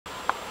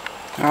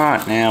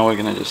Alright, now we're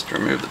going to just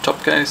remove the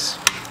top case.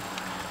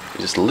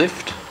 You just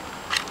lift.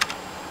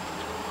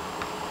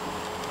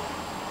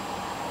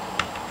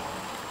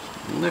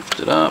 Lift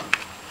it up.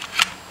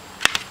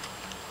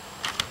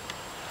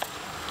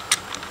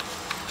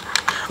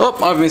 Oh,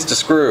 I've missed a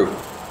screw.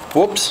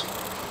 Whoops.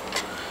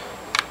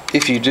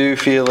 If you do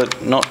feel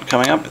it not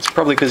coming up, it's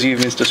probably because you've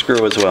missed a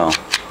screw as well.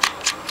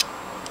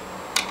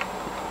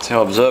 That's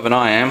how observant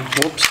I am.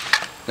 Whoops.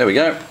 There we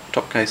go.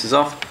 Top case is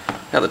off.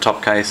 Now the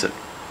top case, it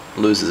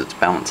loses its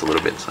balance a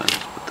little bit, so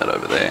just put that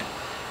over there.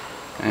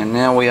 And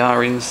now we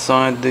are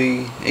inside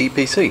the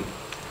EeePC.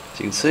 As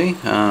you can see,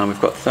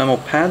 we've got thermal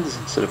pads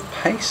instead of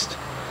paste.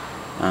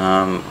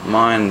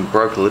 Mine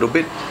broke a little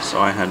bit, so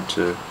I had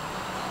to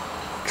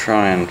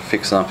try and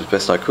fix them up as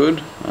best I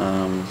could.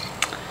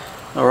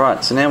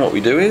 Alright, so now what we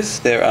do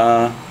is there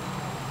are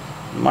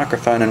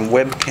microphone and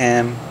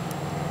webcam,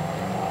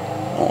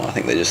 oh, I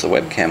think they're just the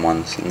webcam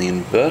ones, and the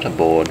inverter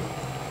board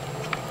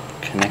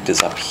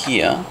connectors up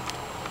here.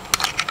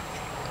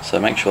 So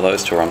make sure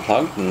those two are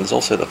unplugged. And there's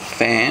also the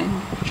fan,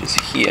 which is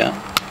here,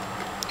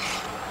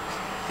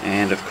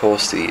 and of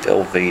course the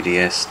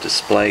LVDS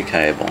display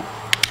cable.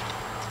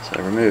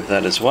 So remove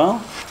that as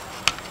well,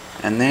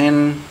 and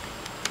then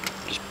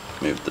just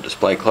move the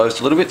display closed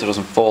a little bit so it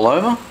doesn't fall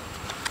over.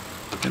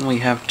 Then we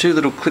have two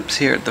little clips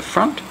here at the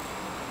front,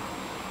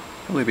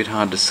 probably a bit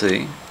hard to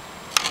see,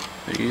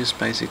 but you just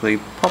basically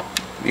pop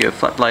your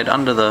flat blade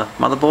under the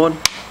motherboard,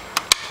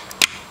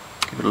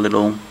 give it a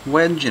little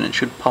wedge and it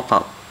should pop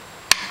up.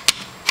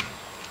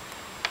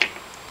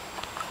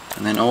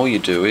 And then all you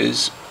do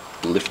is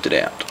lift it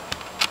out.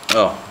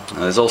 Oh,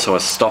 and there's also a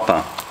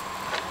stopper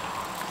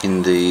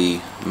in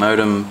the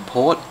modem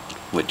port,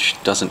 which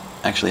doesn't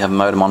actually have a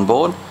modem on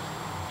board.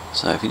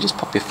 So if you just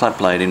pop your flat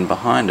blade in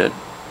behind it,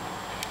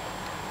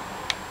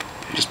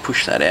 just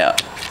push that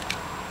out.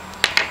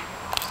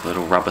 Just a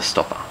little rubber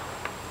stopper.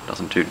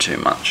 Doesn't do too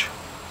much.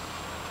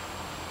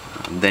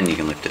 And then you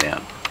can lift it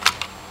out.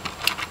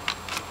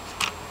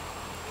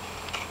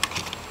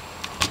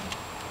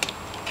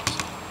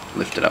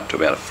 Lift it up to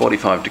about a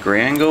 45-degree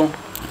angle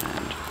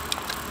and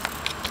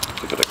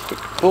give it a quick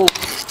pull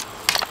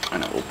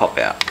and it will pop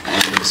out.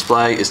 And the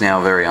display is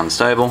now very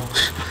unstable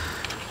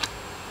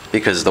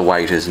because the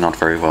weight is not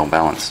very well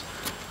balanced.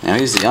 Now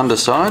here's the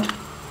underside.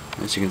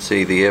 As you can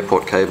see, the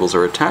airport cables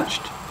are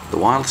attached, the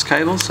wireless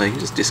cables, so you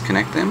just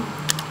disconnect them.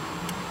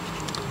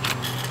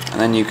 And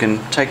then you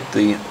can take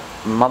the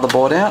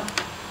motherboard out,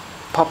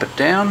 pop it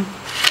down,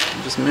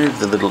 and just move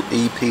the little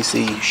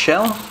EeePC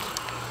shell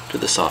to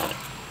the side.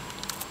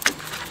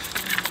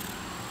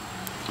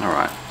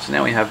 Alright, so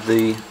now we have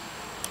the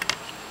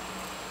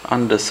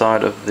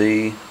underside of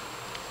the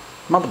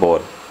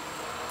motherboard.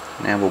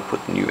 Now we'll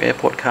put the new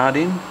airport card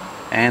in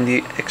and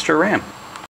the extra RAM.